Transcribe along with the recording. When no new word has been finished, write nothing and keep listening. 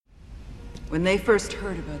When they first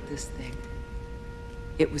heard about this thing,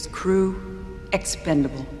 it was crew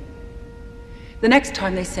expendable. The next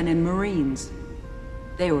time they sent in Marines,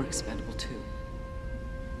 they were expendable too.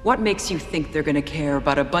 What makes you think they're gonna care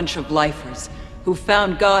about a bunch of lifers who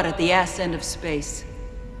found God at the ass end of space?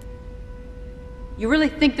 You really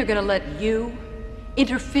think they're gonna let you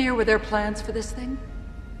interfere with their plans for this thing?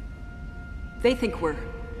 They think we're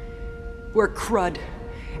crud,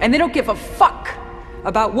 and they don't give a fuck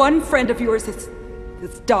about one friend of yours that's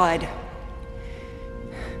died.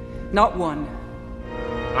 Not one.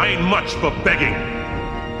 I ain't much for begging.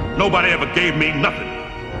 Nobody ever gave me nothing.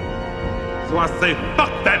 So I say, fuck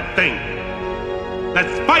that thing.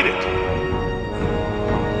 Let's fight it.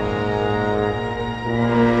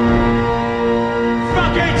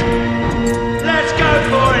 Fuck it! Let's go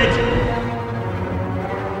for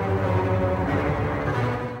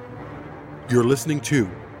it! You're listening to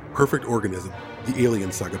Perfect Organism, the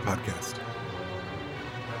Alien Saga podcast.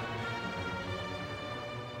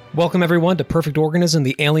 Welcome, everyone, to Perfect Organism,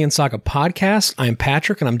 the Alien Saga podcast. I'm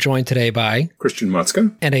Patrick, and I'm joined today by Christian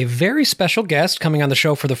Mutzka. And a very special guest coming on the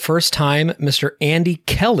show for the first time, Mr. Andy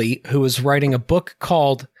Kelly, who is writing a book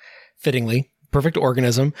called, fittingly, Perfect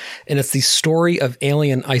Organism, and it's the story of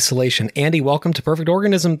alien isolation. Andy, welcome to Perfect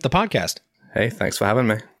Organism, the podcast. Hey, thanks for having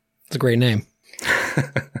me. It's a great name.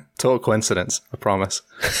 Total coincidence, I promise.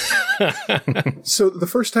 So the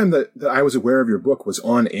first time that I was aware of your book was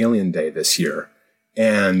on Alien Day this year.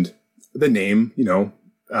 And the name,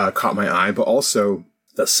 caught my eye, but also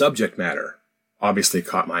the subject matter obviously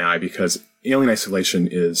caught my eye because alien isolation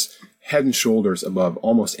is head and shoulders above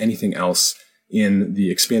almost anything else in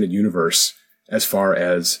the expanded universe as far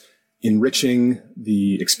as enriching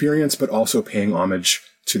the experience, but also paying homage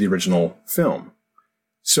to the original film.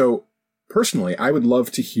 So personally, I would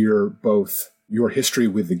love to hear both your history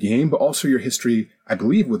with the game, but also your history, I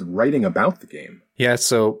believe, with writing about the game. Yeah,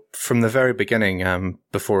 so from the very beginning,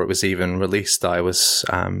 before it was even released, I was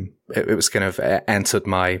it was kind of entered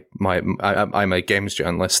I'm a games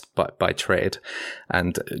journalist by trade,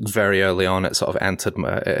 and very early on it sort of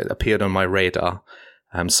it appeared on my radar.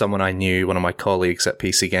 Someone I knew, one of my colleagues at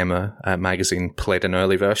PC Gamer magazine, played an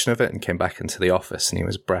early version of it and came back into the office, and he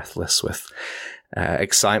was breathless with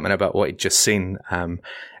excitement about what he'd just seen. And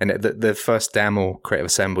the first demo Creative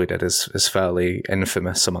Assembly did is fairly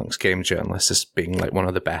infamous amongst game journalists as being like one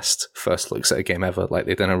of the best first looks at a game ever. Like,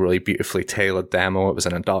 they'd done a really beautifully tailored demo. It was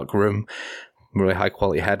in a dark room, really high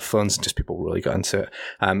quality headphones, and just people really got into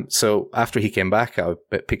it. So after he came back,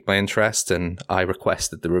 it piqued my interest, and I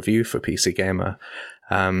requested the review for PC Gamer.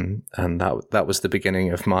 And that was the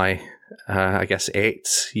beginning of my,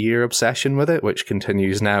 8-year obsession with it, which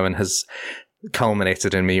continues now and has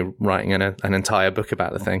culminated in me writing an entire book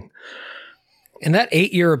about the thing. And that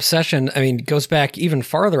 8-year obsession, goes back even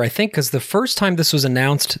farther, I think, because the first time this was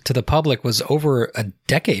announced to the public was over a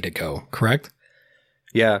decade ago, correct?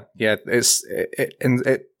 Yeah. It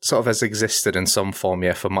sort of has existed in some form,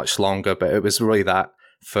 for much longer, but it was really that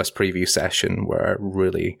first preview session where I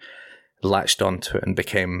really latched onto it and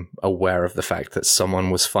became aware of the fact that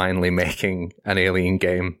someone was finally making an alien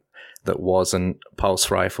game that wasn't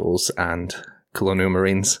pulse rifles and Colonial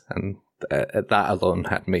Marines, and that alone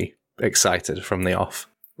had me excited from the off.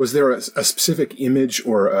 Was there a specific image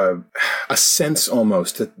or a sense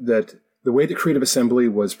almost that the way that Creative Assembly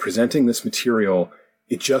was presenting this material,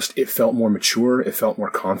 it felt more mature, it felt more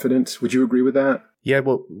confident? Would you agree with that? Yeah,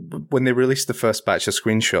 well, when they released the first batch of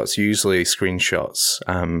screenshots, usually screenshots,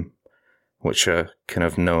 which are kind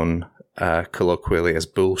of known colloquially as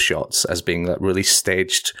bull shots, as being like really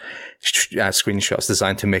staged screenshots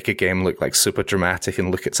designed to make a game look like super dramatic and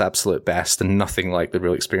look its absolute best and nothing like the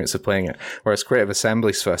real experience of playing it. Whereas Creative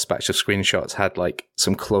Assembly's first batch of screenshots had like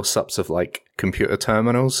some close-ups of like computer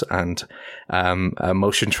terminals and a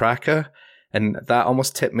motion tracker, and that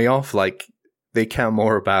almost tipped me off. Like, they care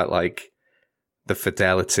more about like the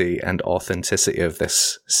fidelity and authenticity of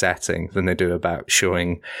this setting than they do about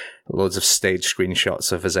showing loads of staged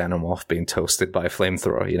screenshots of a xenomorph being toasted by a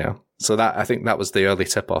flamethrower, So that, I think that was the early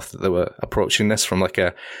tip-off, that they were approaching this from like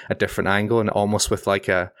a different angle, and almost with like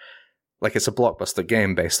it's a blockbuster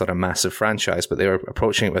game based on a massive franchise, but they were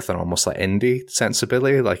approaching it with an almost like indie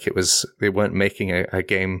sensibility. Like, they weren't making a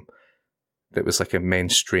game that was like a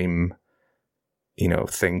mainstream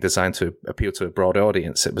thing designed to appeal to a broad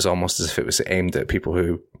audience. It was almost as if it was aimed at people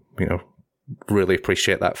who, really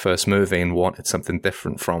appreciate that first movie and wanted something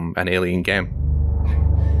different from an alien game.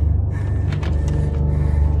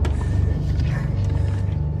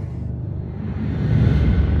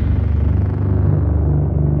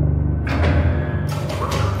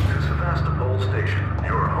 Welcome to Sevastopol Station,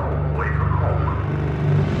 your home away from home.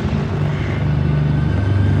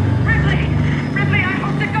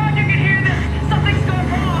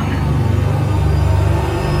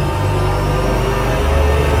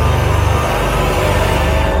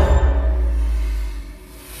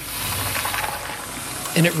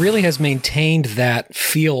 And it really has maintained that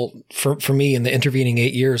feel for me in the intervening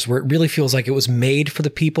 8 years, where it really feels like it was made for the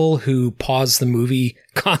people who pause the movie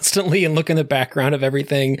constantly and look in the background of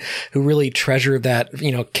everything, who really treasure that,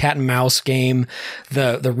 cat and mouse game,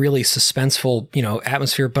 the really suspenseful,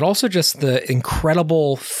 atmosphere, but also just the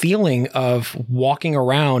incredible feeling of walking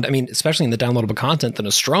around. I mean, especially in the downloadable content, the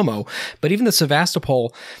Nostromo, but even the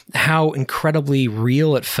Sevastopol, how incredibly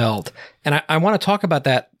real it felt. And I want to talk about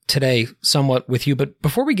that today somewhat with you. But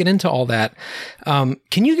before we get into all that,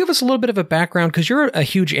 can you give us a little bit of a background? Because you're a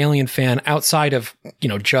huge Alien fan outside of,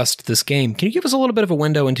 just this game. Can you give us a little bit of a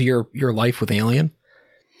window into your life with Alien?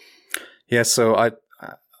 Yeah, so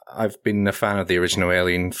I've been a fan of the original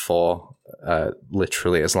Alien for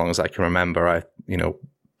literally as long as I can remember. I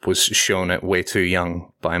was shown it way too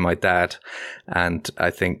young by my dad, and I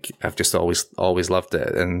think I've just always loved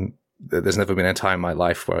it. And there's never been a time in my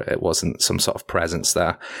life where it wasn't some sort of presence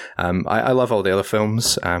there. I love all the other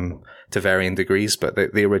films to varying degrees, but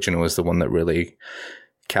the original is the one that really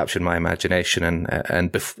captured my imagination.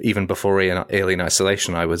 And even before Alien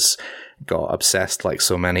Isolation, I got obsessed, like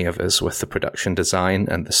so many of us, with the production design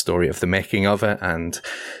and the story of the making of it, and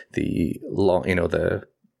the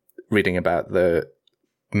reading about the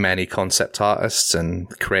many concept artists and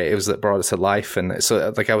creatives that brought it to life. And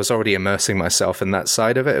so I was already immersing myself in that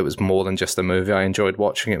side of it. It was more than just a movie I enjoyed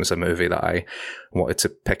watching. It was a movie that I wanted to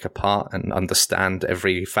pick apart and understand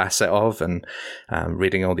every facet of, and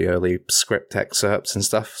reading all the early script excerpts and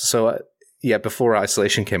stuff. So before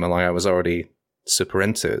Isolation came along, I was already super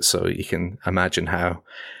into it. So you can imagine how,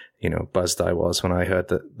 buzzed I was when I heard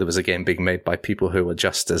that there was a game being made by people who were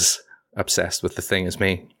just as obsessed with the thing as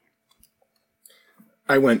me.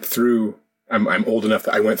 I went through, I'm old enough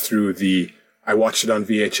that I went through I watched it on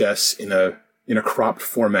VHS in a cropped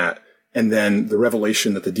format. And then the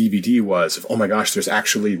revelation that the DVD was of, oh my gosh, there's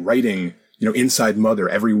actually writing, inside Mother,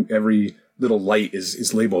 every little light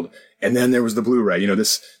is labeled. And then there was the Blu-ray,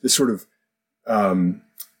 this sort of,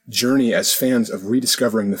 journey as fans of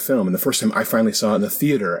rediscovering the film. And the first time I finally saw it in the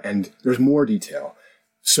theater, and there's more detail.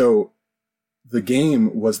 So the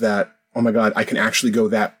game was that, oh my God, I can actually go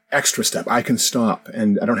that extra step. I can stop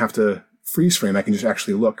and I don't have to freeze frame. I can just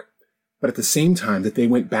actually look. But at the same time that they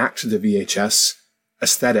went back to the VHS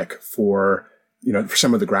aesthetic for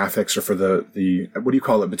some of the graphics, or for the what do you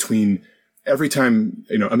call it, between every time,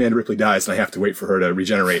 Amanda Ripley dies and I have to wait for her to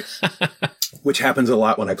regenerate, which happens a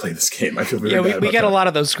lot when I play this game. I feel really bad about we get that. a lot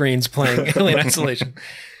of those screens playing Alien Isolation.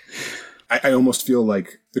 I almost feel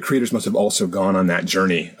like the creators must have also gone on that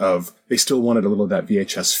journey of, they still wanted a little of that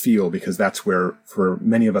VHS feel, because that's where, for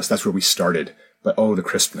many of us, that's where we started. But the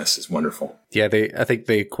crispness is wonderful. Yeah, I think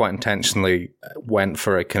they quite intentionally went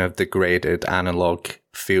for a kind of degraded analog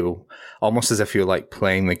feel, almost as if you're like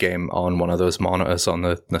playing the game on one of those monitors on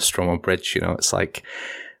the Nostromo bridge. It's like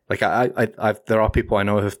I there are people I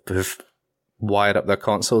know who've wired up their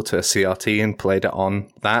console to a CRT and played it on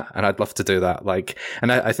that, and I'd love to do that. And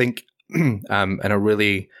I think in a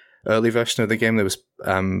really early version of the game, there was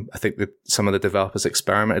I think that some of the developers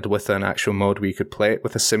experimented with an actual mode where you could play it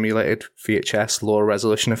with a simulated VHS lower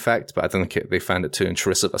resolution effect, but I don't think they found it too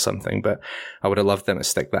intrusive or something. But I would have loved them to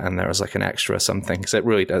stick that in there as like an extra or something, because it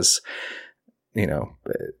really does,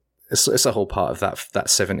 it's a whole part of that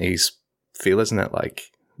 70s feel, isn't it? Like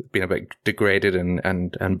being a bit degraded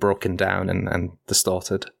and broken down and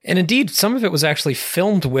distorted. And indeed, some of it was actually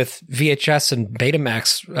filmed with VHS and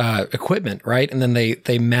Betamax equipment, right? And then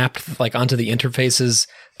they mapped like onto the interfaces,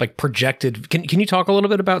 like projected. Can you talk a little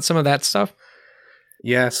bit about some of that stuff?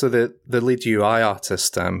 Yeah, so the lead UI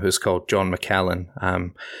artist, who's called John McKellen,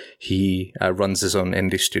 he runs his own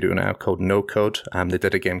indie studio now called No Code. They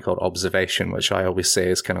did a game called Observation, which I always say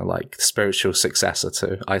is kind of like the spiritual successor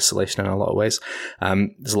to Isolation in a lot of ways.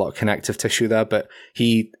 There's a lot of connective tissue there, but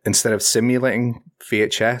he, instead of simulating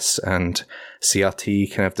VHS and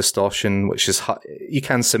CRT kind of distortion, which is you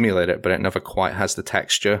can simulate it, but it never quite has the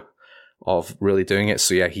texture of really doing it.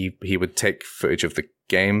 So yeah, he would take footage of the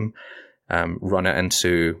game, run it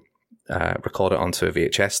into, record it onto a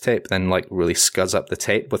VHS tape, then like really scuzz up the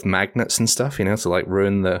tape with magnets and stuff, to like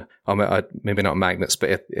ruin maybe not magnets,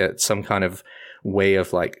 but it's some kind of way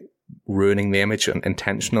of like ruining the image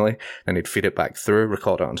intentionally. And he'd feed it back through,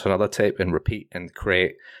 record it onto another tape and repeat and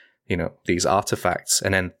create, these artifacts.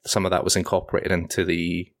 And then some of that was incorporated into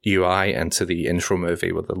the UI and to the intro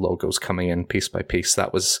movie with the logos coming in piece by piece.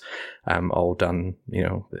 That was all done,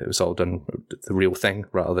 it was all done the real thing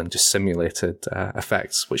rather than just simulated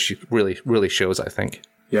effects, which really, really shows, I think.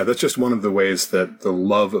 Yeah, that's just one of the ways that the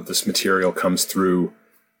love of this material comes through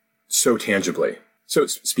so tangibly. So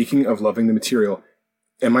speaking of loving the material,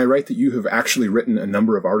 am I right that you have actually written a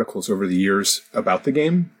number of articles over the years about the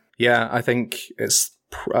game? Yeah, I think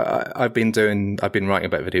I've been writing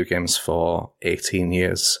about video games for 18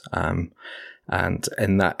 years. And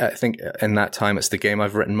in that time, it's the game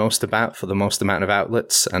I've written most about for the most amount of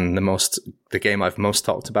outlets, and the game I've most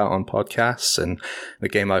talked about on podcasts, and the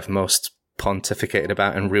game I've most pontificated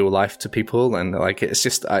about in real life to people. And like, it's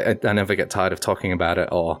just, I never get tired of talking about it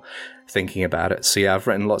or thinking about it. So yeah, I've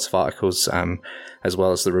written lots of articles, as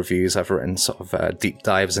well as the reviews. I've written sort of deep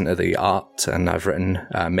dives into the art, and I've written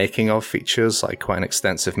making of features, like quite an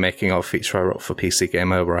extensive making of feature I wrote for PC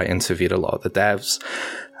Gamer where I interviewed a lot of the devs.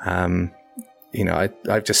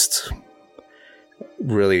 I've just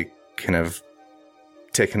really kind of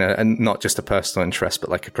taken not just a personal interest, but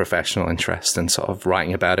like a professional interest in sort of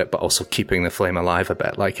writing about it, but also keeping the flame alive a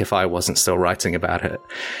bit. Like, if I wasn't still writing about it,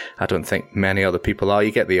 I don't think many other people are.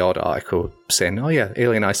 You get the odd article saying, oh yeah,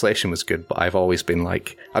 Alien Isolation was good, but I've always been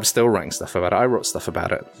like, I'm still writing stuff about it. I wrote stuff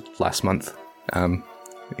about it last month.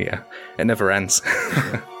 Yeah, it never ends.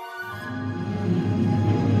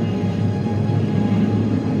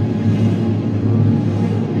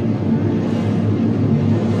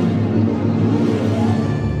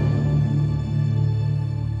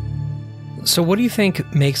 So what do you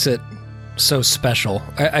think makes it so special?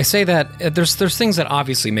 I say that there's things that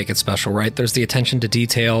obviously make it special, right? There's the attention to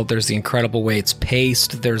detail, there's the incredible way it's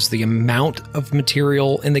paced, there's the amount of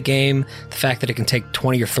material in the game, the fact that it can take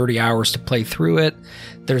 20 or 30 hours to play through it,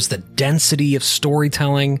 there's the density of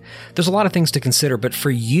storytelling. There's a lot of things to consider, but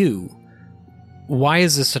for you, why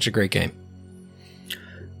is this such a great game?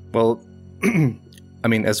 Well, I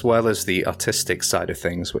mean, as well as the artistic side of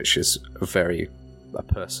things, which is a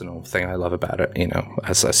personal thing I love about it,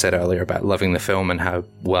 as I said earlier about loving the film and how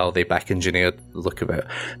well they back engineered the look of it.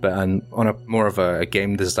 But on a more of a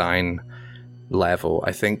game design level,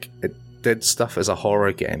 I think it did stuff as a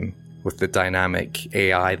horror game with the dynamic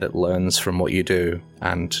AI that learns from what you do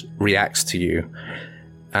and reacts to you.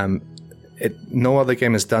 No other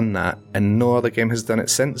game has done that, and no other game has done it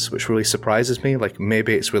since, which really surprises me. Like,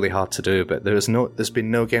 maybe it's really hard to do, but there's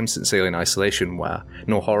been no game since Alien Isolation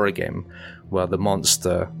no horror game where the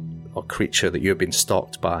monster or creature that you've been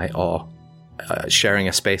stalked by or sharing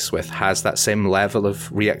a space with has that same level of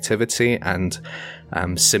reactivity and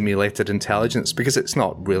simulated intelligence, because it's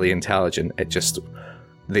not really intelligent.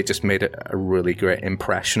 They just made it a really great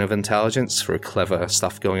impression of intelligence for clever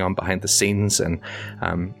stuff going on behind the scenes. And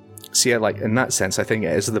so yeah, like, in that sense, I think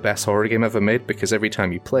it is the best horror game ever made, because every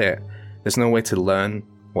time you play it, there's no way to learn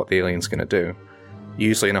what the alien's going to do.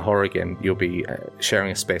 Usually in a horror game, you'll be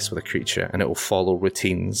sharing a space with a creature and it will follow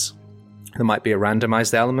routines. There might be a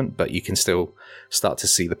randomized element, but you can still start to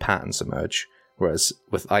see the patterns emerge. Whereas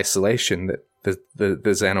with Isolation, the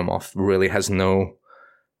Xenomorph really has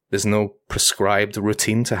there's no prescribed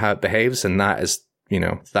routine to how it behaves, and that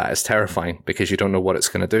is terrifying, because you don't know what it's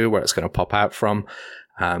going to do, where it's going to pop out from.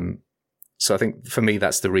 So I think for me,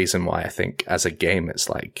 that's the reason why I think as a game, it's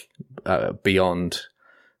like beyond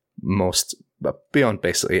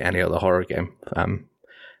basically any other horror game,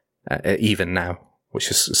 even now,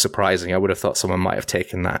 which is surprising. I would have thought someone might have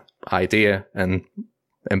taken that idea and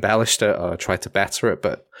embellished it or tried to better it,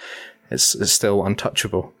 but it's still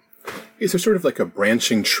untouchable. Is there sort of like a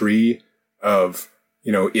branching tree of,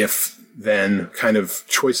 if then kind of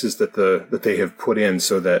choices that they have put in,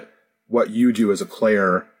 so that what you do as a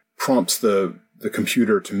player prompts the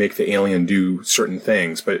computer to make the alien do certain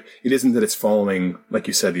things, but it isn't that it's following, like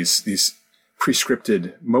you said, these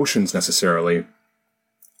prescripted motions necessarily,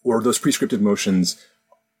 or those prescripted motions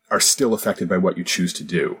are still affected by what you choose to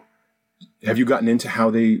do. Have you gotten into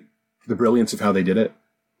the brilliance of how they did it?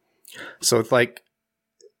 So to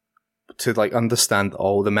understand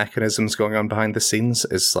all the mechanisms going on behind the scenes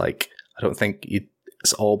is I don't think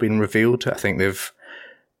it's all been revealed. I think they've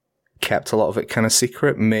kept a lot of it kind of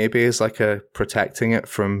secret, maybe as a protecting it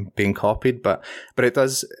from being copied, but it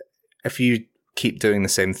does, if you keep doing the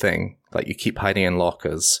same thing, like you keep hiding in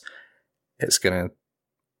lockers, it's going to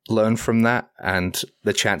learn from that, and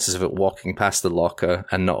the chances of it walking past the locker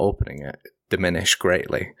and not opening it diminish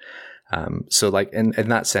greatly. So in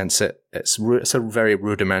that sense, it's a very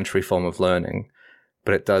rudimentary form of learning,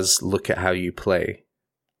 but it does look at how you play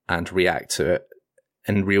and react to it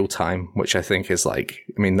in real time, which I think is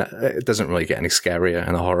it doesn't really get any scarier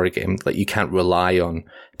in a horror game. Like, you can't rely on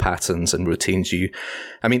patterns and routines.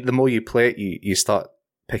 The more you play it, you start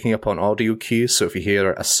picking up on audio cues. So if you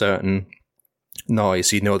hear a certain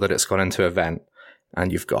noise, you know that it's gone into a vent,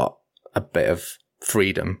 and you've got a bit of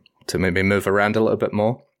freedom to maybe move around a little bit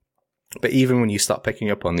more. But even when you start picking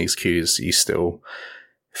up on these cues, you still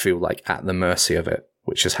feel at the mercy of it.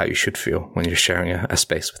 which is how you should feel when you're sharing a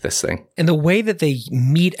space with this thing. And the way that they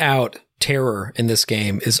mete out terror in this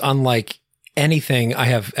game is unlike anything I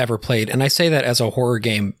have ever played. And I say that as a horror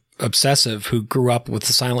game obsessive who grew up with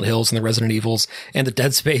the Silent Hills and the Resident Evils and the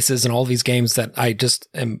Dead Spaces and all these games that I just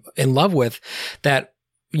am in love with, that,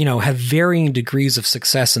 you know, have varying degrees of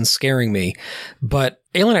success in scaring me. But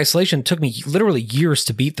Alien Isolation took me literally years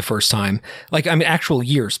to beat the first time. Like, I mean, actual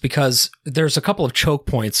years, because there's a couple of choke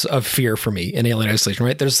points of fear for me in Alien Isolation,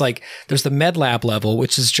 right? There's the med lab level,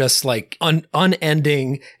 which is just like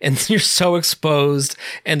unending, and you're so exposed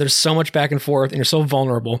and there's so much back and forth and you're so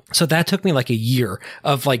vulnerable. So that took me like a year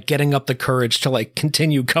of like getting up the courage to like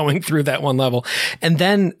continue going through that one level. And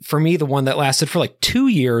then for me, the one that lasted for like 2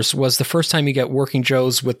 years was the first time you get Working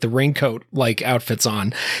Joes with the raincoat like outfits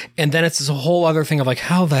on. And then it's this whole other thing of like,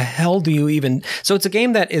 how the hell do you even? So it's a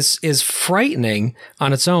game that is frightening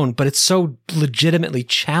on its own, but it's so legitimately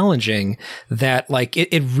challenging that like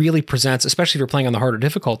it really presents, especially if you're playing on the harder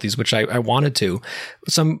difficulties, which I wanted to,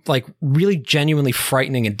 some like really genuinely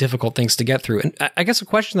frightening and difficult things to get through. And I guess a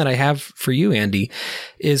question that I have for you, Andy,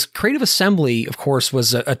 is Creative Assembly, of course,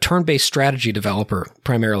 was a turn-based strategy developer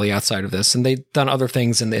primarily outside of this, and they've done other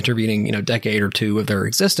things in the intervening, you know, decade or two of their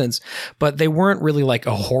existence, but they weren't really like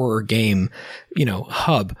a horror game, you know,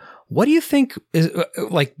 hub. What do you think is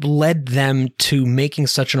like led them to making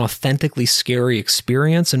such an authentically scary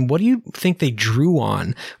experience? And what do you think they drew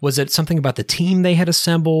on? Was it something about the team they had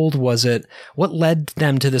assembled? Was it what led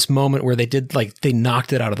them to this moment where they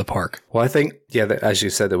knocked it out of the park? Well, I think, yeah, as you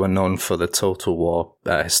said, they were known for the Total War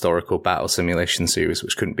historical battle simulation series,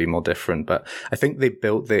 which couldn't be more different. But I think they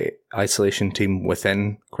built the Isolation team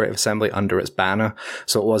within Creative Assembly under its banner.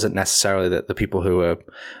 So it wasn't necessarily that the people who were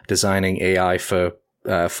designing AI for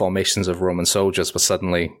formations of Roman soldiers were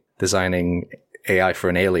suddenly designing AI for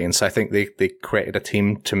an alien. So I think they created a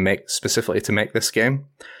team specifically to make this game,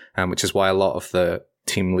 which is why a lot of the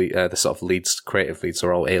team the sort of creative leads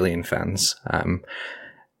are all Alien fans.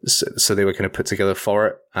 So they were kind of put together for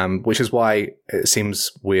it, which is why it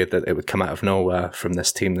seems weird that it would come out of nowhere from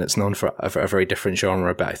this team that's known for a very different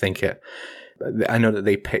genre. But I know that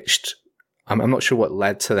they pitched. I'm not sure what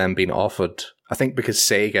led to them being offered. I think because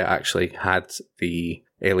Sega actually had the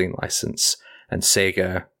Alien license, and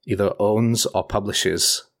Sega either owns or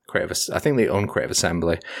publishes I think they own Creative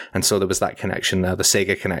Assembly, and so there was that connection there. The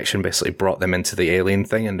Sega connection basically brought them into the Alien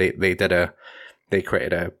thing, and they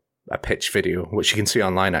created a pitch video, which you can see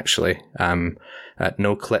online actually.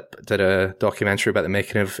 No Clip did a documentary about the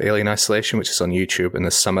making of Alien Isolation, which is on YouTube, and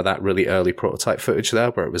there's some of that really early prototype footage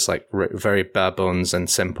there where it was like very bare bones and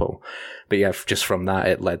simple. But yeah, just from that,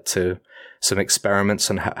 it led to some experiments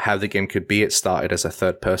on how the game could be. It started as a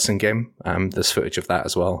third-person game. There's footage of that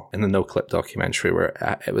as well in the No Clip documentary,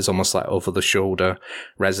 where it was almost like over-the-shoulder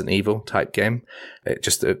Resident Evil type game.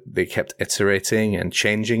 They kept iterating and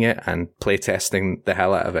changing it and playtesting the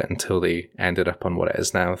hell out of it until they ended up on what it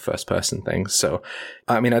is now, a first-person thing. So,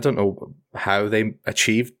 I mean, I don't know how they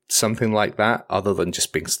achieved something like that other than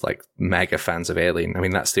just being like mega fans of Alien. I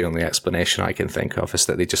mean, that's the only explanation I can think of, is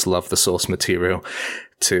that they just love the source material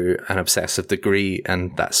to an obsessive degree,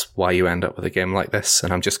 and that's why you end up with a game like this.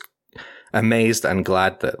 And I'm just amazed and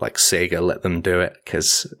glad that like Sega let them do it,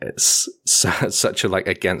 because it's such a like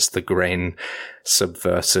against the grain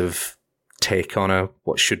subversive take on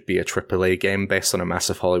what should be a AAA game based on a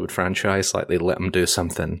massive Hollywood franchise. Like, they let them do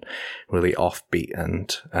something really offbeat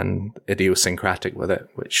and idiosyncratic with it,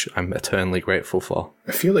 which I'm eternally grateful for.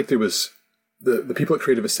 I feel like there was the people at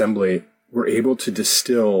Creative Assembly were able to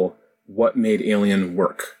distill what made Alien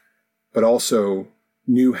work, but also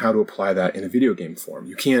knew how to apply that in a video game form.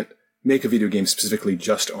 You can't make a video game specifically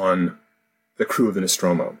just on the crew of the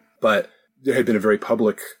Nostromo, but there had been a very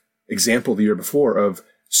public example the year before of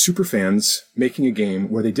superfans making a game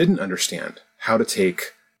where they didn't understand how to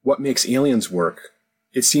take what makes Aliens work.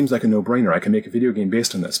 It seems like a no-brainer. I can make a video game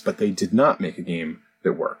based on this, but they did not make a game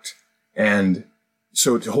that worked. And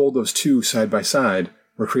so to hold those two side by side,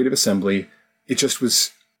 where Creative Assembly, it just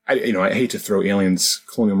was, I hate to throw Aliens,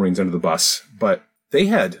 Colonial Marines under the bus, but they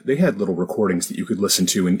had little recordings that you could listen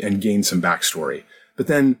to and gain some backstory. But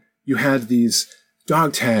then you had these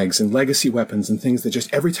dog tags and legacy weapons and things that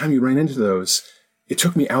just every time you ran into those, it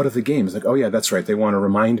took me out of the game. It's like, oh yeah, that's right. They want to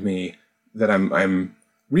remind me that I'm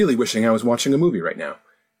really wishing I was watching a movie right now.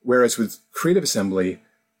 Whereas with Creative Assembly,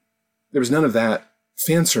 there was none of that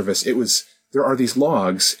fan service. It was, there are these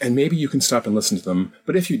logs, and maybe you can stop and listen to them.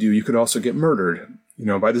 But if you do, you could also get murdered,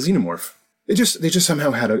 by the xenomorph. They just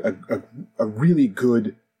somehow had a really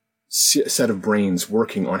good set of brains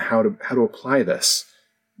working on how to apply this.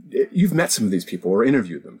 You've met some of these people or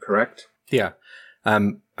interviewed them, correct? Yeah.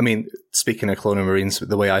 I mean, speaking of Colonial Marines,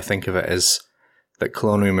 the way I think of it is that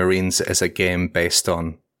Colonial Marines is a game based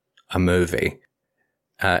on a movie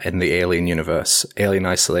in the Alien universe. Alien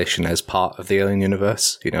Isolation is part of the Alien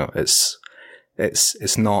universe. You know, it's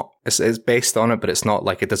based on it, but it's not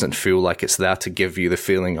like, it doesn't feel like it's there to give you the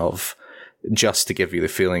feeling of, just to give you the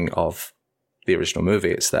feeling of the original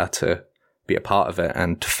movie. It's there to be a part of it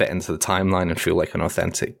and to fit into the timeline and feel like an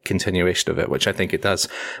authentic continuation of it, which I think it does.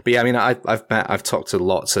 But yeah, I mean, I've talked to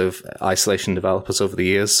lots of Isolation developers over the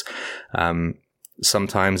years,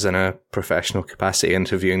 sometimes in a professional capacity,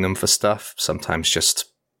 interviewing them for stuff, sometimes just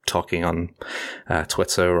talking on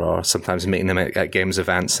Twitter, or sometimes meeting them at games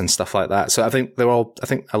events and stuff like that. So I think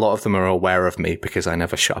a lot of them are aware of me because I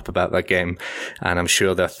never shut up about that game, and I'm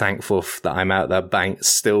sure they're thankful that I'm out there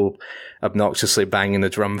still obnoxiously banging the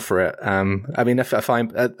drum for it. I mean,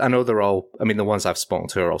 I know they're all, I mean, the ones I've spoken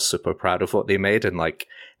to are all super proud of what they made, and like,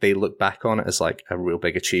 they look back on it as like a real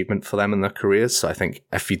big achievement for them in their careers. So I think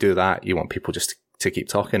if you do that, you want people just to keep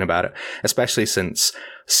talking about it, especially since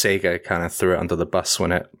Sega kind of threw it under the bus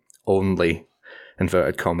when it only,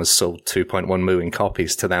 inverted commas, sold 2.1 million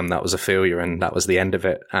copies. To them, that was a failure, and that was the end of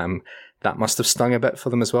it. That must have stung a bit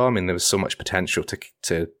for them as well. I mean, there was so much potential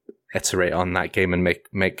to iterate on that game and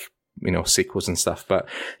make sequels and stuff. But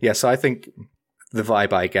yeah, so I think the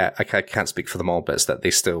vibe I get, I can't speak for them all, but it's that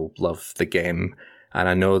they still love the game. And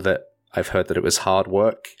I know that I've heard that it was hard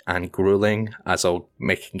work and grueling, as all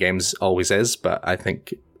making games always is. But I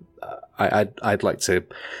think I'd like to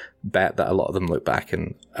bet that a lot of them look back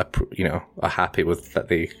and are happy with that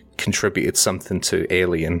they contributed something to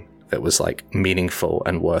Alien that was like meaningful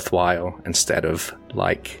and worthwhile, instead of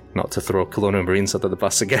like, not to throw Colonial Marines under the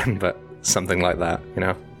bus again, but something like that, you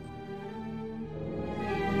know.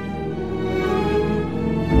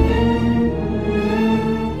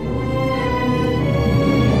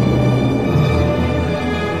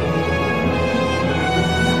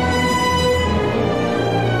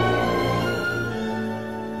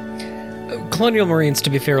 Colonial Marines,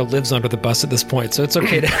 to be fair, lives under the bus at this point, so it's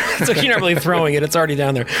okay. So you're not really throwing it; it's already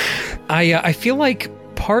down there. I feel like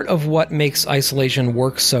part of what makes Isolation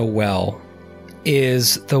work so well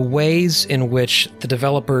is the ways in which the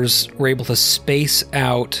developers were able to space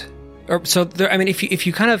out.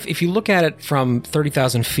 If you look at it from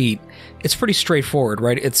 30,000 feet, it's pretty straightforward,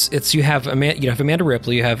 right? You have Amanda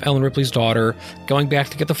Ripley, you have Ellen Ripley's daughter going back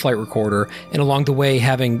to get the flight recorder, and along the way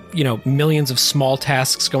having, millions of small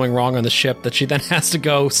tasks going wrong on the ship that she then has to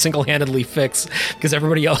go single-handedly fix because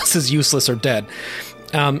everybody else is useless or dead.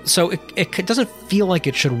 So it doesn't feel like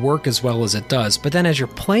it should work as well as it does. But then as you're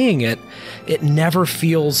playing it, it never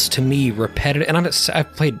feels to me repetitive. And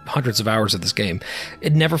I've played hundreds of hours of this game.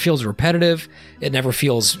 It never feels repetitive. It never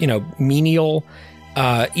feels, menial.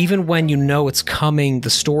 Even when you know it's coming, the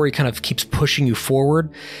story kind of keeps pushing you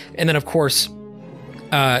forward. And then, of course,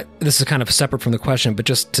 this is kind of separate from the question, but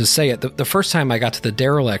just to say it, the first time I got to the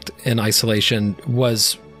derelict in Isolation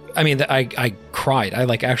was... I cried. I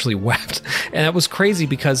actually wept. And that was crazy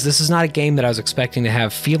because this is not a game that I was expecting to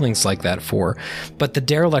have feelings like that for. But the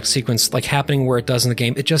derelict sequence, happening where it does in the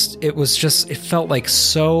game, it felt like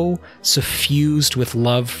so suffused with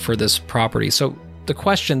love for this property. So the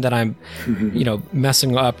question that I'm,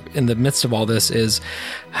 messing up in the midst of all this is,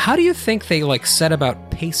 how do you think they set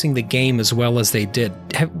about pacing the game as well as they did?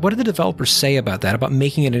 What did the developers say about that? About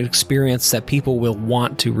making it an experience that people will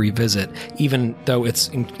want to revisit, even though it's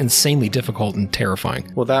insanely difficult and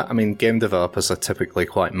terrifying? Well, game developers are typically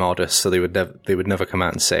quite modest, so they would never come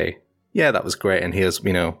out and say, "Yeah, that was great," and here's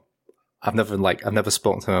I've never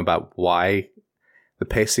spoken to them about why the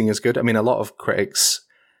pacing is good. I mean, a lot of critics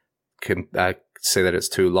can say that it's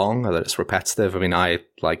too long or that it's repetitive. I mean, I,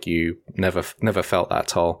 like you, never felt that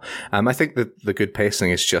at all. I think that the good pacing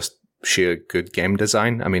is just sheer good game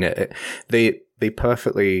design. I mean, they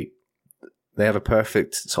have a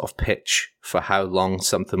perfect sort of pitch for how long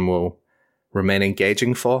something will remain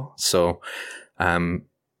engaging for. So,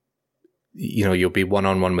 you'll be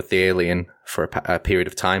one-on-one with the alien for a period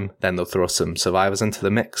of time. Then they'll throw some survivors into the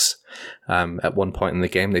mix. At one point in the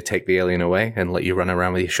game, they take the alien away and let you run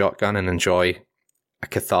around with your shotgun and enjoy a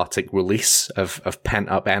cathartic release of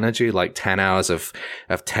pent-up energy, like 10 hours of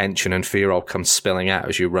tension and fear all comes spilling out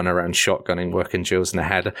as you run around shotgunning, working Joes in the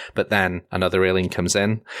head. But then another alien comes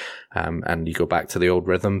in, and you go back to the old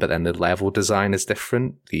rhythm, but then the level design is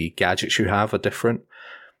different. The gadgets you have are different.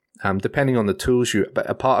 Depending on the tools but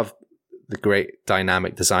a part of the great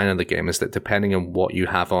dynamic design of the game is that depending on what you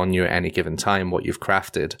have on you at any given time, what you've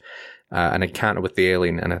crafted, an encounter with the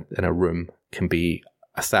alien in a room can be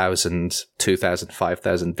 1,000, 2,000,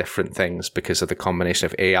 5,000 different things because of the combination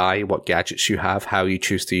of AI, what gadgets you have, how you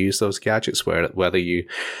choose to use those gadgets, whether you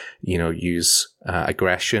use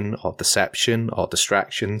aggression or deception or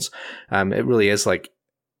distractions. It really is like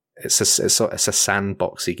it's a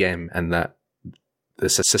sandboxy game, and that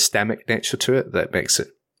there's a systemic nature to it that makes it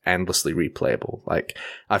endlessly replayable. Like,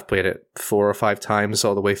 I've played it 4 or 5 times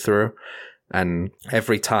all the way through, and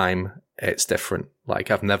every time it's different.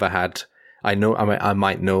 Like, I've never had. I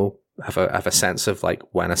might have a sense of like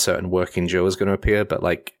when a certain working Joe is going to appear, but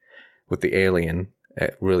like with the Alien,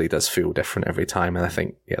 it really does feel different every time, and I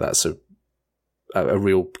think that's a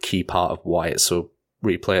real key part of why it's so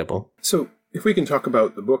replayable. So, if we can talk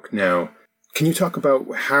about the book now, can you talk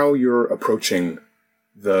about how you're approaching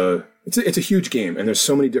the? It's a huge game, and there's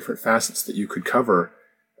so many different facets that you could cover.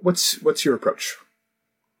 What's your approach?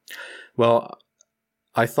 Well,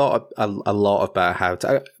 I thought a lot about how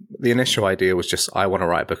to. The initial idea was just, I want to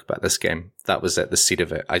write a book about this game. That was it, the seed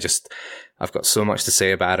of it. I've got so much to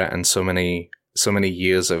say about it, and so many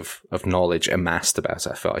years of knowledge amassed about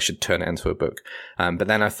it. I felt I should turn it into a book. But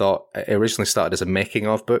then I thought, it originally started as a making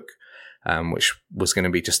of book, which was going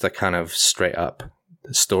to be just a kind of straight up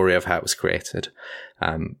story of how it was created.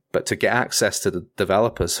 But to get access to the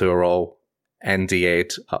developers, who are all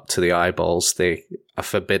NDA'd up to the eyeballs, they are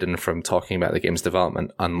forbidden from talking about the game's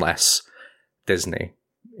development unless Disney,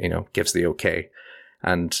 gives the okay.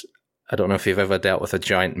 And I don't know if you've ever dealt with a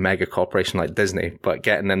giant mega corporation like Disney, but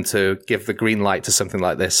getting them to give the green light to something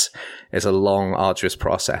like this is a long, arduous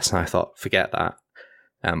process. And I thought, forget that.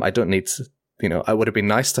 I don't need to, it would have been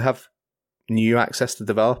nice to have new access to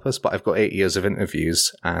developers, but I've got 8 years of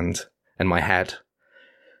interviews and in my head.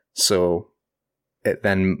 So it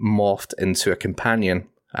then morphed into a companion,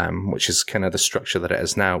 which is kind of the structure that it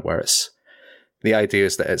is now, where the idea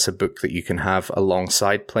is that it's a book that you can have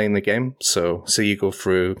alongside playing the game. So you go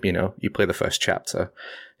through, you play the first chapter,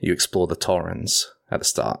 you explore the Torrens at the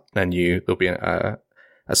start, then there'll be an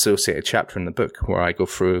associated chapter in the book where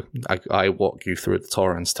I walk you through the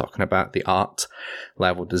Torrens, talking about the art,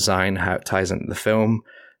 level design, how it ties into the film,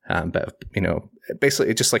 but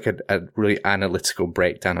basically just like a really analytical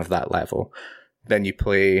breakdown of that level. Then you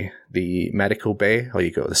play the medical bay, or you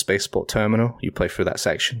go to the spaceport terminal, you play through that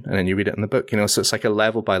section, and then you read it in the book. So it's like a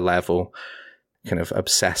level by level kind of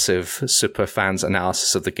obsessive super fans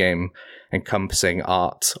analysis of the game, encompassing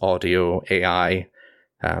art, audio, AI,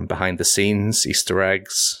 behind the scenes, Easter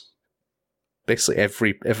eggs, basically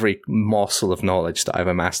every morsel of knowledge that I've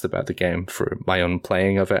amassed about the game through my own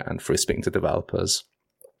playing of it and through speaking to developers,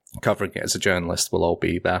 covering it as a journalist, will all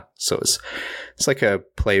be there. So it's like a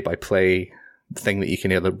play-by-play thing that you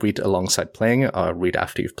can either read alongside playing it or read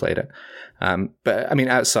after you've played it. But I mean,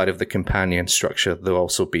 outside of the companion structure, there'll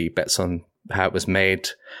also be bits on how it was made,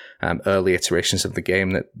 early iterations of the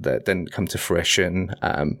game that didn't come to fruition,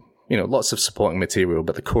 lots of supporting material,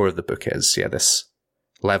 but the core of the book is, this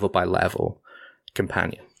level by level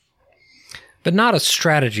companion. But not a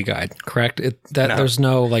strategy guide, correct? No. There's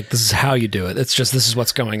no, this is how you do it. It's just, this is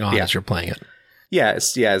what's going on as you're playing it.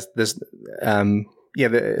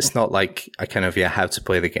 It's not like a kind of, how to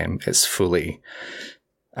play the game. It's fully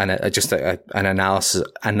an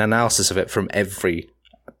analysis of it from every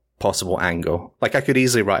possible angle. Like, I could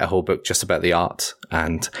easily write a whole book just about the art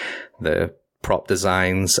and the prop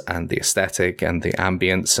designs and the aesthetic and the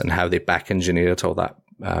ambience and how they back engineered all that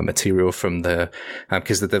material from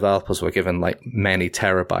because the developers were given many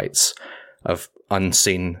terabytes of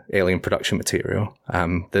unseen Alien production material.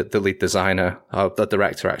 The lead designer, the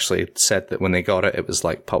director, actually said that when they got it, it was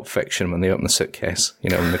like Pulp Fiction when they opened the suitcase,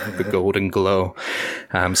 and the golden glow.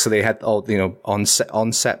 So they had all, on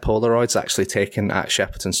set Polaroids actually taken at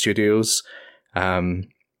Shepperton Studios,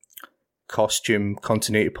 costume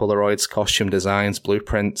continuity Polaroids, costume designs,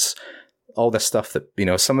 blueprints, all this stuff that,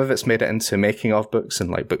 some of it's made it into making of books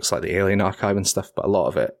and books like the Alien Archive and stuff, but a lot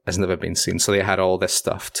of it has never been seen. So they had all this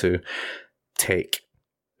stuff to take,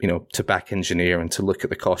 to back engineer and to look at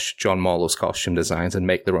the John Morlow's costume designs and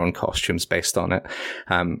make their own costumes based on it.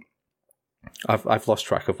 I've lost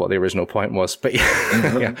track of what the original point was, but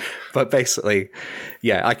but basically,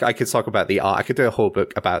 I could talk about the art. I could do a whole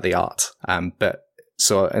book about the art. But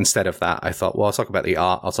so instead of that, I thought, well, I'll talk about the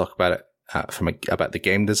art. I'll talk about it about the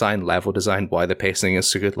game design, level design, why the pacing is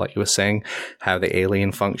so good, like you were saying, how the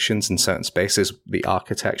alien functions in certain spaces, the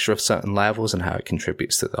architecture of certain levels, and how it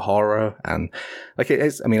contributes to the horror. And it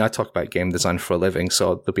is, I talk about game design for a living,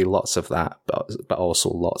 so there'll be lots of that, but also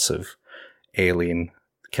lots of Alien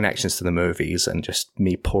connections to the movies and just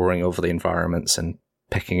me poring over the environments and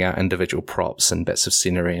picking out individual props and bits of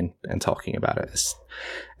scenery and talking about it.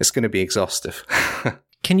 It's going to be exhaustive.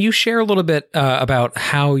 Can you share a little bit about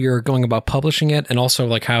how you're going about publishing it, and also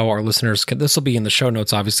like how our listeners can, this will be in the show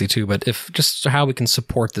notes obviously too, but if just how we can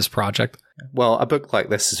support this project? Well, a book like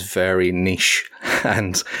this is very niche,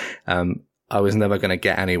 and I was never going to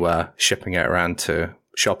get anywhere shopping it around to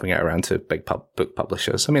big book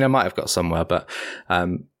publishers. I mean, I might have got somewhere, but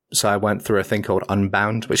so I went through a thing called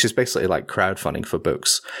Unbound, which is basically like crowdfunding for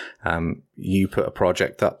books. You put a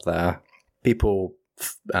project up there, people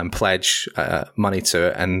pledge money to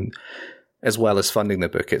it, and as well as funding the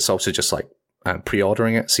book, it's also just like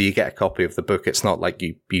pre-ordering it. So you get a copy of the book. It's not like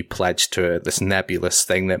you pledge to this nebulous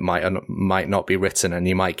thing that might not be written, and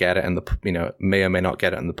you might get it in the, may or may not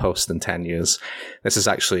get it in the post in 10 years. This is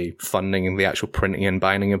actually funding the actual printing and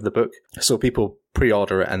binding of the book. So people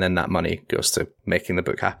pre-order it, and then that money goes to making the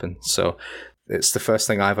book happen. So it's the first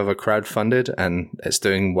thing I've ever crowdfunded, and it's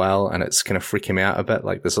doing well, and it's kind of freaking me out a bit.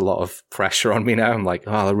 Like, there's a lot of pressure on me now. I'm like,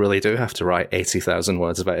 oh, I really do have to write 80,000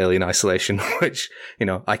 words about Alien Isolation, which,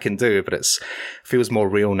 I can do, but it feels more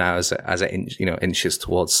real now as it inches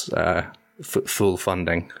towards full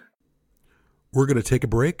funding. We're going to take a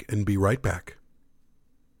break and be right back.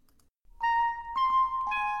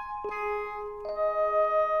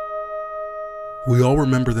 We all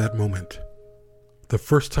remember that moment. The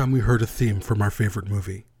first time we heard a theme from our favorite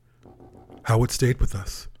movie. How it stayed with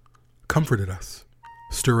us, comforted us,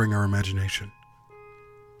 stirring our imagination.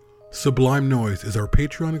 Sublime Noise is our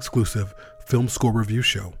Patreon-exclusive film score review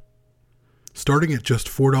show. Starting at just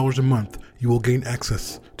 $4 a month, you will gain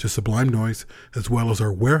access to Sublime Noise as well as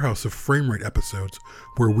our warehouse of frame rate episodes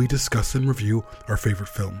where we discuss and review our favorite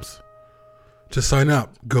films. To sign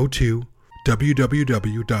up, go to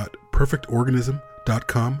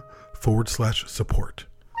www.perfectorganism.com/support.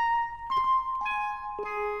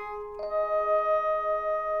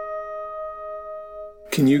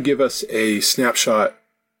 Can you give us a snapshot,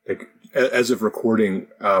 like, as of recording,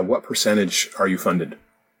 what percentage are you funded?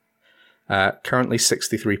 Currently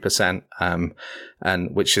 63%, and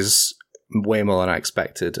which is way more than I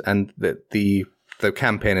expected. And the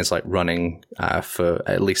campaign is like running for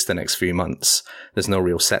at least the next few months. There's no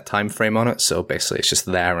real set time frame on it, so basically it's just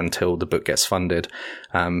there until the book gets funded.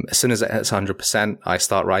 As soon as it hits 100%, I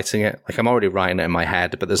start writing it. Like, I'm already writing it in my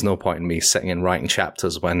head, but there's no point in me sitting and writing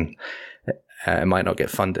chapters when it might not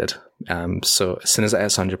get funded. So as soon as it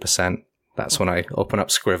hits 100%, that's when I open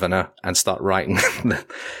up Scrivener and start writing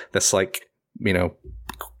this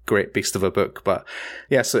great beast of a book. But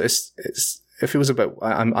yeah, so it's if it was about,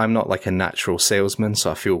 I'm not like a natural salesman,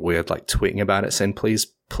 so I feel weird like tweeting about it saying, please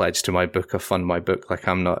pledge to my book or fund my book. Like,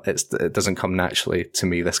 I'm not, it doesn't come naturally to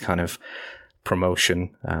me, this kind of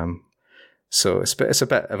promotion. So it's a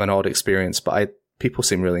bit of an odd experience, but people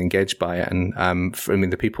seem really engaged by it. And,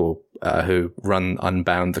 the people, who run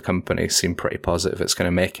Unbound, the company, seem pretty positive it's going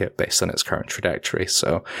to make it based on its current trajectory.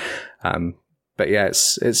 So, but yeah,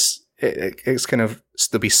 it's kind of,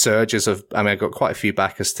 there'll be surges of, I got quite a few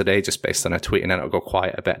backers today just based on a tweet, and then it'll go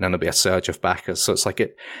quiet a bit, and then there'll be a surge of backers. So it's like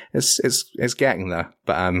it's getting there,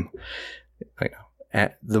 but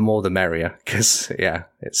the more the merrier, because yeah,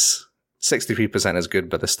 it's 63% is good,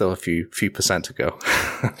 but there's still a few percent to go.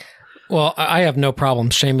 Well, I have no problem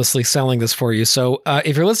shamelessly selling this for you. So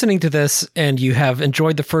if you're listening to this and you have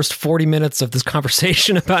enjoyed the first 40 minutes of this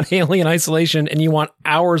conversation about Alien Isolation and you want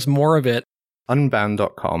hours more of it,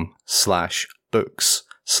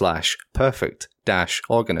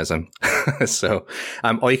 unbound.com/books/perfect-organism. So,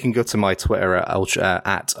 or you can go to my Twitter at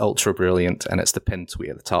ultrabrilliant, and it's the pinned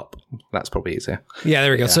tweet at the top. That's probably easier. Yeah,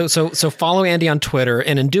 there we go. Yeah. So follow Andy on Twitter,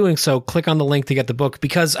 and in doing so, click on the link to get the book,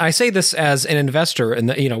 because I say this as an investor,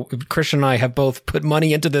 and Christian and I have both put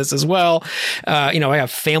money into this as well. I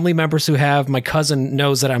have family members who have. My cousin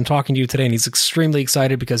knows that I'm talking to you today, and he's extremely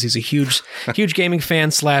excited because he's a huge gaming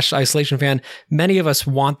fan / Isolation fan. Many of us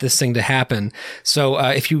want this thing to happen. So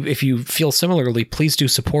if you feel similarly, please do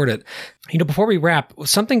support it. Before we wrap,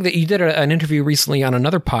 something that you did an interview recently on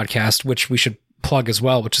another podcast, which we should plug as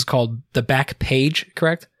well, which is called The Back Page,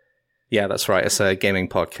 correct? Yeah, that's right. It's a gaming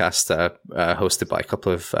podcast hosted by a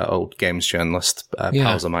couple of old games journalists,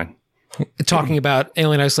 pals of mine. Talking about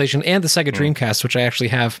Alien Isolation and the Sega Dreamcast, which I actually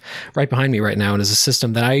have right behind me right now, and is a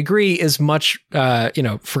system that I agree is much,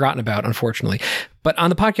 forgotten about, unfortunately. But on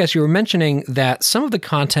the podcast, you were mentioning that some of the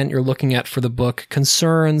content you're looking at for the book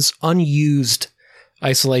concerns unused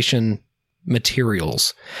Isolation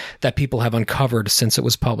materials that people have uncovered since it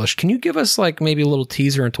was published. Can you give us maybe a little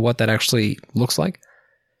teaser into what that actually looks like?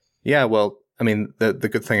 Yeah, well, the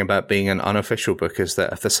good thing about being an unofficial book is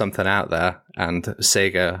that if there's something out there and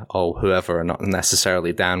Sega or whoever are not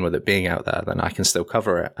necessarily down with it being out there, then I can still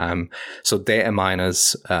cover it. So data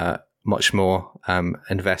miners much more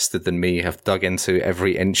invested than me, have dug into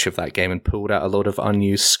every inch of that game and pulled out a load of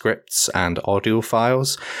unused scripts and audio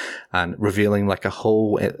files, and revealing like a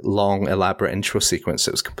whole long, elaborate intro sequence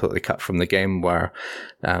that was completely cut from the game, where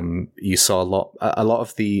you saw a lot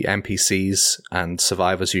of the NPCs and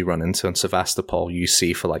survivors you run into in Sevastopol you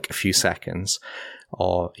see for like a few seconds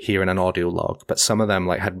or hear in an audio log, but some of them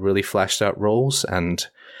like had really fleshed out roles and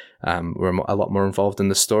were a lot more involved in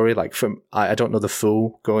the story. Like, I don't know the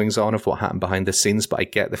full goings on of what happened behind the scenes, but I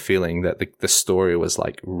get the feeling that the story was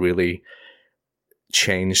like really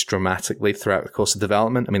changed dramatically throughout the course of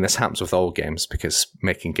development. I mean, this happens with all games because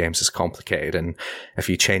making games is complicated, and if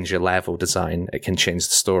you change your level design, it can change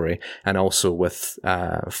the story. And also with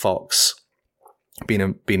Fox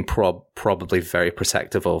being probably very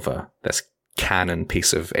protective over this canon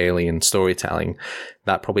piece of Alien storytelling,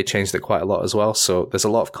 that probably changed it quite a lot as well. So there's a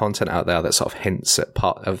lot of content out there that sort of hints at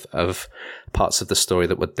parts of the story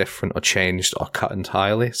that were different or changed or cut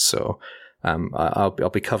entirely. So I'll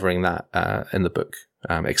be covering that in the book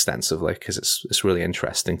extensively, because it's really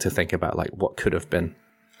interesting to think about like what could have been.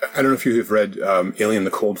 I don't know if you have read Alien: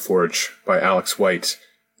 The Cold Forge by Alex White.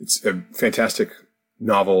 It's a fantastic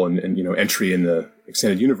novel and entry in the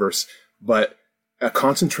extended universe, but a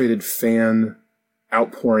concentrated fan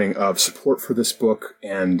outpouring of support for this book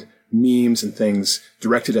and memes and things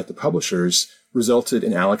directed at the publishers resulted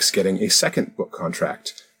in Alex getting a second book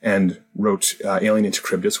contract and wrote Alien into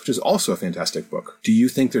Charybdis, which is also a fantastic book. Do you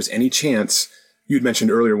think there's any chance, you'd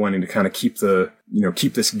mentioned earlier wanting to kind of keep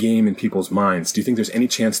this game in people's minds. Do you think there's any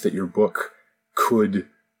chance that your book could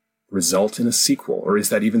result in a sequel, or is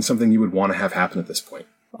that even something you would want to have happen at this point?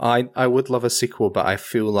 I would love a sequel, but I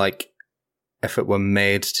feel like if it were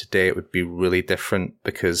made today, it would be really different,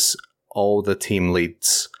 because all the team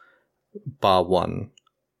leads, bar one,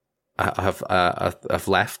 have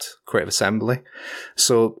left Creative Assembly.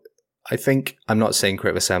 So I think, I'm not saying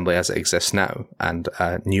Creative Assembly as it exists now, and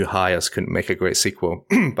new hires couldn't make a great sequel,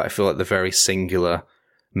 but I feel like the very singular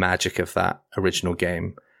magic of that original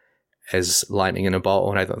game is lightning in a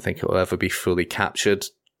bottle, and I don't think it will ever be fully captured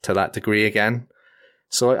to that degree again.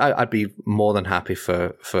 So I'd be more than happy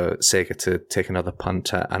for Sega to take another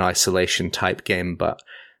punt at an isolation type game, but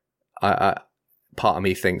part of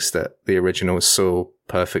me thinks that the original is so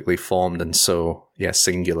perfectly formed and so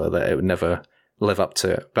singular that it would never live up to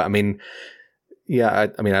it. But I mean,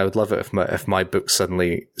 I would love it if my book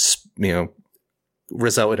suddenly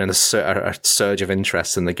resulted in a surge of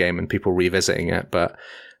interest in the game and people revisiting it. But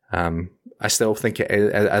I still think it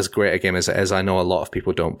is as great a game as it is. I know a lot of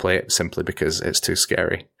people don't play it simply because it's too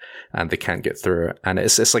scary and they can't get through it. And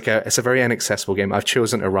it's a very inaccessible game. I've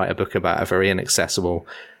chosen to write a book about a very inaccessible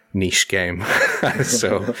niche game.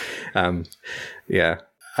 So,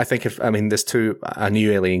 I think a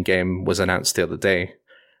new Alien game was announced the other day.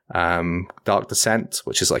 Dark Descent,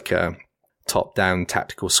 which is like a top-down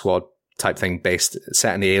tactical squad type thing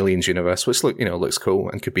set in the Aliens universe, which looks cool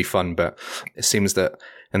and could be fun, but it seems that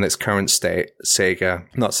in its current state, Sega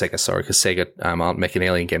aren't making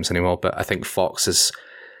Alien games anymore, but I think Fox is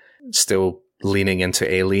still leaning into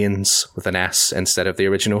Aliens with an S instead of the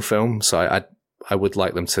original film. So I would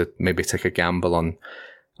like them to maybe take a gamble on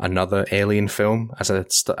another Alien film as a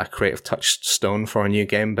creative touchstone for a new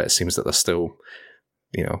game, but it seems that they're still,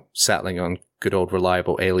 settling on good old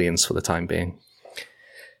reliable Aliens for the time being.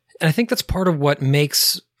 And I think that's part of what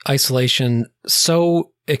makes Isolation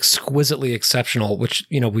so exquisitely exceptional, which,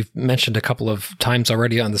 we've mentioned a couple of times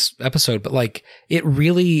already on this episode, but like it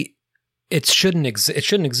shouldn't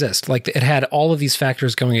exist. Like it had all of these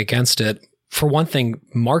factors going against it. For one thing,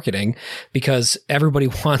 marketing, because everybody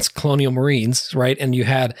wants Colonial Marines, right? And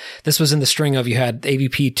this was in the string of, you had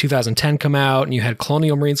AVP 2010 come out, and you had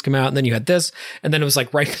Colonial Marines come out, and then you had this, and then it was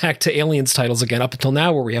like right back to Aliens titles again, up until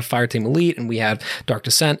now, where we have Fireteam Elite and we have Dark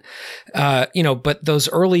Descent. But those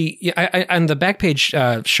early, on the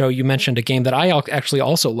Backpage show, you mentioned a game that I actually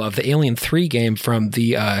also love, the Alien 3 game from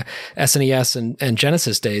the SNES and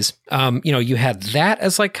Genesis days. You had that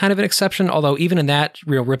as like kind of an exception, although even in that,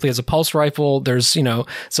 Ripley has a pulse rifle. There's,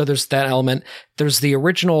 so there's that element. There's the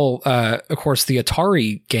original, of course, the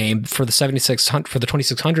Atari game for the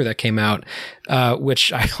 2600 that came out,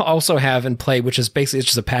 which I also have and play, which is basically, it's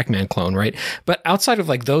just a Pac-Man clone, right? But outside of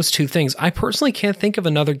like those two things, I personally can't think of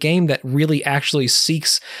another game that really actually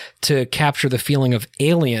seeks to capture the feeling of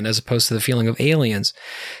Alien as opposed to the feeling of Aliens.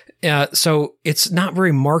 So it's not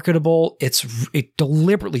very marketable. It's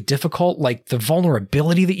deliberately difficult. Like the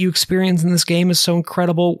vulnerability that you experience in this game is so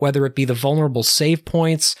incredible, whether it be the vulnerable save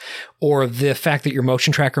points or the fact that your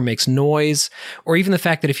motion tracker makes noise, or even the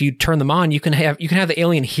fact that if you turn them on, you can have the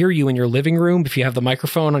alien hear you in your living room if you have the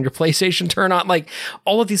microphone on your PlayStation turn on. Like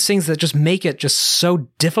all of these things that just make it just so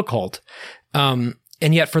difficult.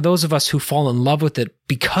 And yet for those of us who fall in love with it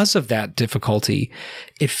because of that difficulty,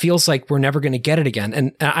 it feels like we're never going to get it again.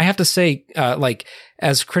 And I have to say, like,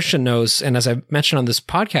 as Christian knows, and as I've mentioned on this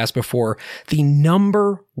podcast before, the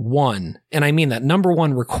number one, and I mean that number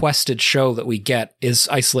one requested show that we get is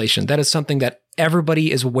Isolation. That is something that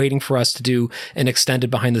everybody is waiting for us to do an extended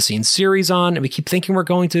behind the scenes series on, and we keep thinking we're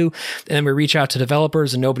going to, and then we reach out to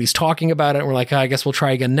developers and nobody's talking about it. And we're like, I guess we'll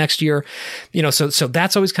try again next year. You know, so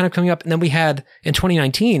that's always kind of coming up. And then we had in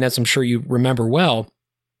 2019, as I'm sure you remember well,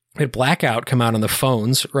 we had Blackout come out on the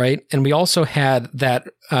phones, right? And we also had that,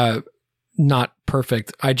 not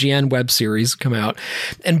perfect IGN web series come out.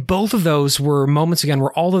 And both of those were moments again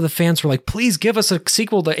where all of the fans were like, please give us a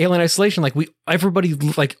sequel to Alien Isolation. Like everybody,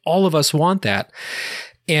 like all of us want that.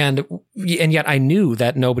 And yet I knew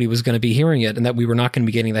that nobody was going to be hearing it and that we were not going to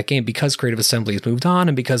be getting that game because Creative Assembly has moved on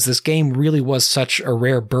and because this game really was such a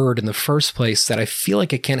rare bird in the first place that I feel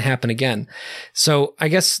like it can't happen again. So I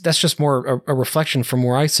guess that's just more a reflection from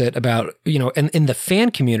where I sit about, you know, and in the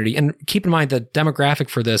fan community. And keep in mind the demographic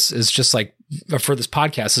for this is just like, for this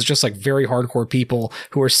podcast is just like very hardcore people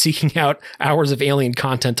who are seeking out hours of Alien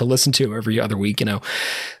content to listen to every other week, you know.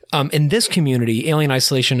 In this community, Alien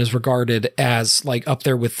Isolation is regarded as like up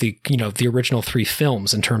there with the, you know, the original 3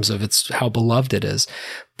 films in terms of its how beloved it is.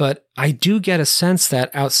 But I do get a sense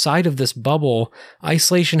that outside of this bubble,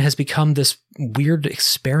 Isolation has become this weird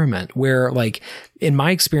experiment where, like, in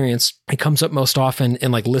my experience, it comes up most often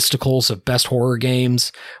in like listicles of best horror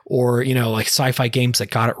games or, you know, like sci-fi games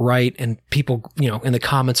that got it right. And people, you know, in the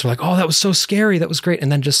comments are like, oh, that was so scary. That was great.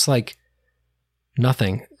 And then just like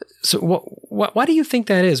nothing. So why do you think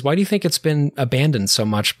that is? Why do you think it's been abandoned so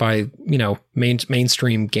much by, you know,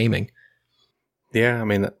 mainstream gaming? Yeah, I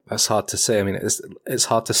mean, that's hard to say. I mean, it's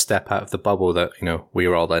hard to step out of the bubble that, you know, we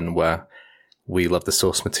were all in, where we love the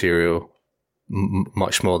source material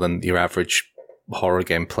much more than your average horror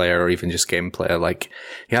game player or even just game player. Like,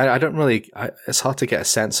 yeah, I don't really, it's hard to get a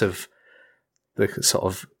sense of the sort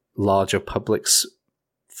of larger public's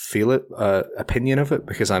opinion of it,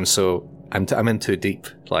 because I'm in too deep,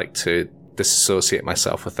 like, to disassociate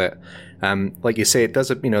myself with it. Like you say, it does,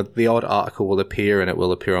 you know, the odd article will appear and it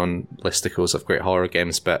will appear on listicles of great horror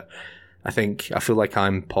games, but I feel like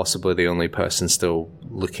I'm possibly the only person still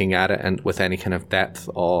looking at it and with any kind of depth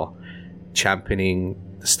or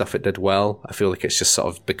championing the stuff it did well. I feel like it's just sort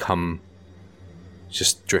of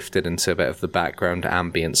just drifted into a bit of the background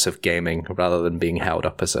ambience of gaming rather than being held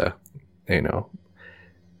up as a, you know,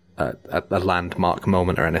 a landmark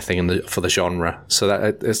moment or anything for the genre. So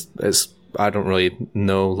that it's I don't really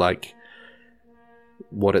know like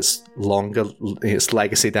what its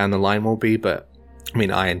legacy down the line will be, but I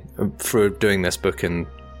mean, through doing this book and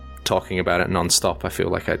talking about it nonstop, I feel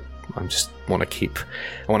like I just want to keep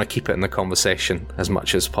it in the conversation as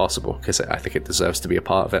much as possible, because I think it deserves to be a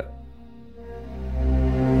part of it.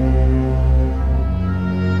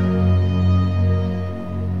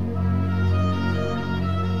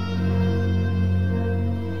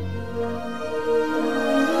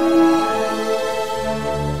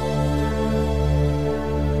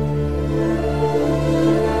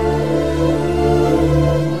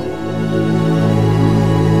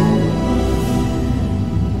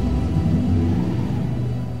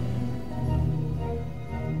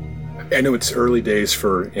 I know it's early days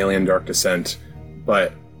for Alien Dark Descent,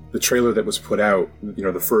 but the trailer that was put out, you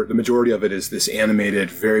know, the majority of it is this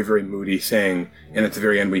animated, very, very moody thing, and at the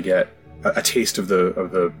very end we get a taste of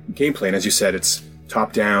the gameplay. And as you said, it's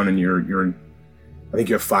top down, and I think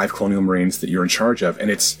you have 5 Colonial Marines that you're in charge of,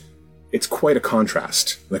 and it's quite a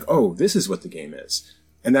contrast. Like, oh, this is what the game is,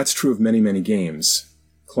 and that's true of many, many games.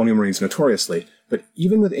 Colonial Marines notoriously, but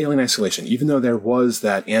even with Alien Isolation, even though there was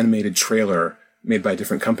that animated trailer made by a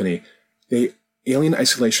different company, Alien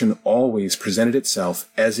Isolation always presented itself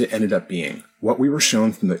as it ended up being. What we were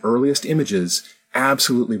shown from the earliest images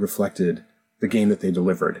absolutely reflected the game that they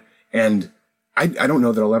delivered. And I don't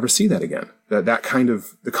know that I'll ever see that again. That kind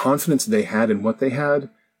of, the confidence they had in what they had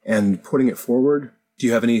and putting it forward. Do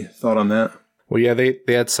you have any thought on that? Well, yeah, they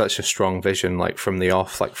had such a strong vision, like from the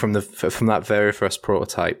off, like from that very first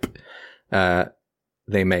prototype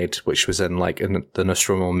they made, which was in the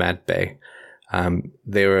Nostromo Med Bay.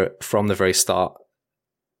 They were, from the very start,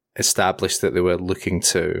 established that they were looking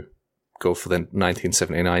to go for the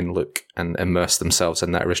 1979 look and immerse themselves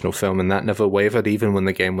in that original film, and that never wavered. Even when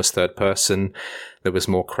the game was third person, there was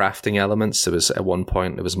more crafting elements. There was, at one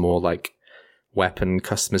point, there was more like weapon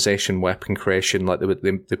customization, weapon creation. Like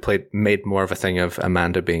they made more of a thing of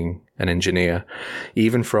Amanda being an engineer.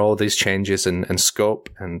 Even for all these changes in scope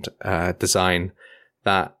and design,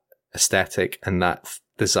 that aesthetic and that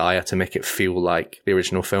desire to make it feel like the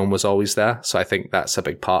original film was always there. So I think that's a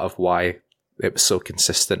big part of why it was so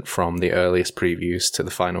consistent from the earliest previews to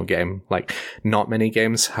the final game. Like, not many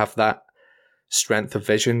games have that strength of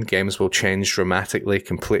vision. Games will change dramatically,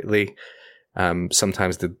 completely.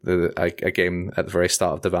 Sometimes a game at the very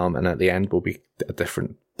start of development and at the end will be a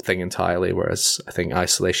different thing entirely, whereas I think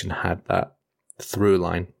Isolation had that through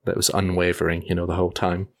line that was unwavering, the whole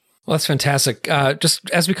time. Well, that's fantastic. Just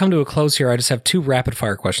as we come to a close here, I just have 2 rapid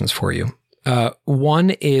fire questions for you.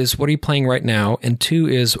 One is, what are you playing right now? And 2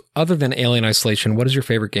 is, other than Alien Isolation, what is your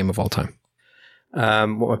favorite game of all time? What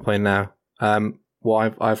am I playing now?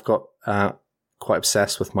 Well, I've got quite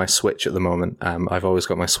obsessed with my Switch at the moment. I've always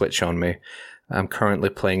got my Switch on me. I'm currently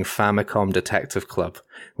playing Famicom Detective Club,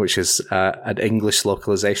 which is an English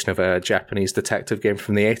localization of a Japanese detective game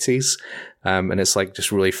from the 80s. And it's like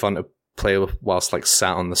just really fun to play whilst like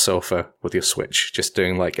sat on the sofa with your Switch, just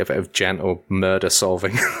doing like a bit of gentle murder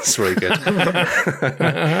solving. It's really good.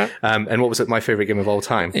 And what was it? My favorite game of all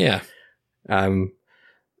time? Yeah.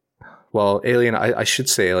 Well, I should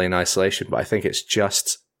say Alien Isolation, but I think it's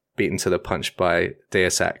just beaten to the punch by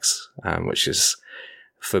Deus Ex, which is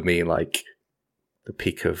for me like the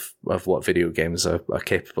peak of what video games are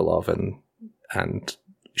capable of and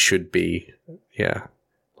should be. Yeah.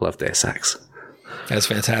 Love Deus Ex. That's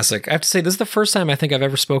fantastic. I have to say, this is the first time I think I've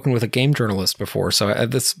ever spoken with a game journalist before, so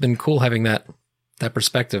it's been cool having that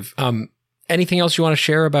perspective. Anything else you want to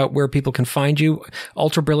share about where people can find you?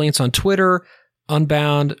 Ultra Brilliance on Twitter,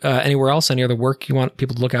 Unbound, anywhere else? Any other work you want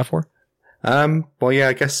people to look out for? Well, yeah,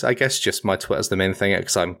 I guess just my Twitter's the main thing,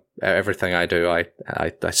 because everything I do, I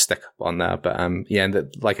stick up on there. But, yeah,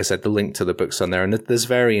 and like I said, the link to the book's on there, and there's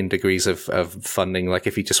varying degrees of funding. Like,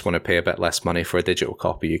 if you just want to pay a bit less money for a digital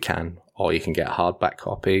copy, you can, or you can get a hardback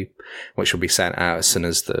copy, which will be sent out as soon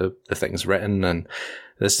as the thing's written. And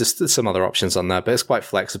there's just some other options on there, but it's quite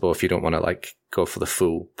flexible if you don't want to like go for the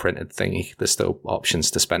full printed thing. There's still options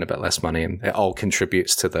to spend a bit less money, and it all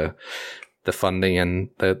contributes to the funding, and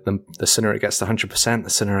the sooner it gets to 100%, the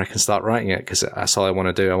sooner I can start writing it, because that's all I want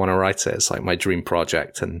to do. I want to write it. It's like my dream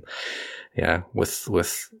project. And yeah,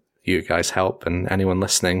 with you guys' help and anyone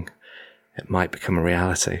listening, it might become a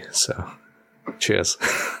reality. So cheers.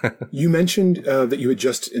 You mentioned that you had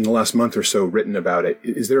just in the last month or so written about it.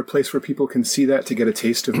 Is there a place where people can see that to get a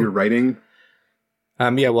taste of your writing?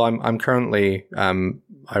 Yeah, well, I'm currently,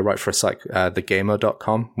 I write for a site,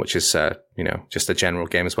 thegamer.com, which is, just a general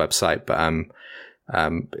games website. But,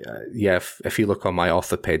 yeah, if you look on my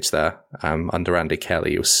author page there, under Andy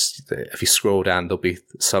Kelly, if you scroll down, there'll be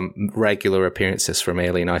some regular appearances from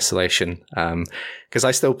Alien Isolation. Cause I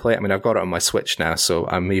still play it. I mean, I've got it on my Switch now, so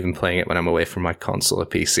I'm even playing it when I'm away from my console or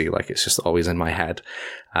PC. Like, it's just always in my head.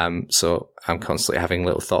 So I'm constantly having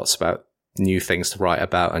little thoughts about new things to write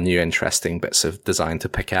about and new interesting bits of design to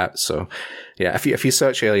pick out. So yeah, if you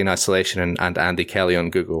search Alien Isolation and Andy Kelly on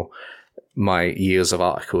Google, my years of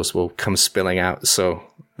articles will come spilling out. So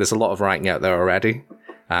there's a lot of writing out there already.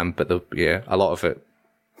 But a lot of it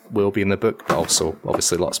will be in the book, but also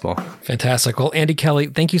obviously lots more. Fantastic. Well, Andy Kelly,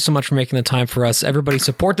 thank you so much for making the time for us. Everybody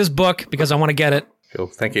support this book because I want to get it. Cool.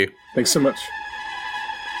 Thank you. Thanks so much.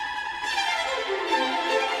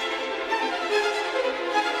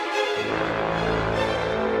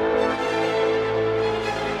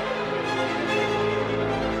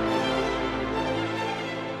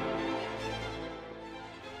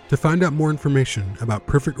 To find out more information about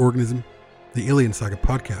Perfect Organism, the Alien Saga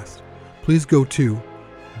podcast, please go to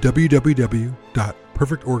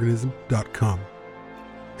www.perfectorganism.com.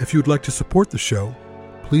 If you would like to support the show,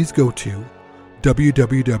 please go to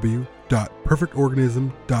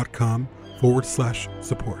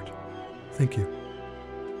www.perfectorganism.com/support. Thank you.